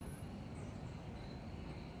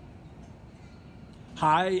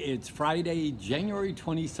Hi, it's Friday, January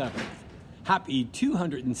 27th. Happy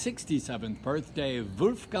 267th birthday of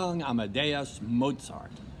Wolfgang Amadeus Mozart,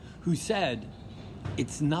 who said,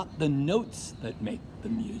 "It's not the notes that make the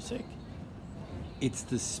music, it's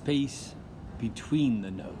the space between the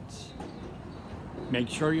notes." Make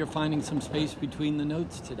sure you're finding some space between the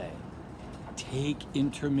notes today. Take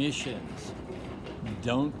intermissions.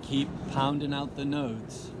 Don't keep pounding out the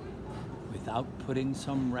notes without putting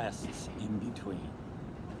some rests in between.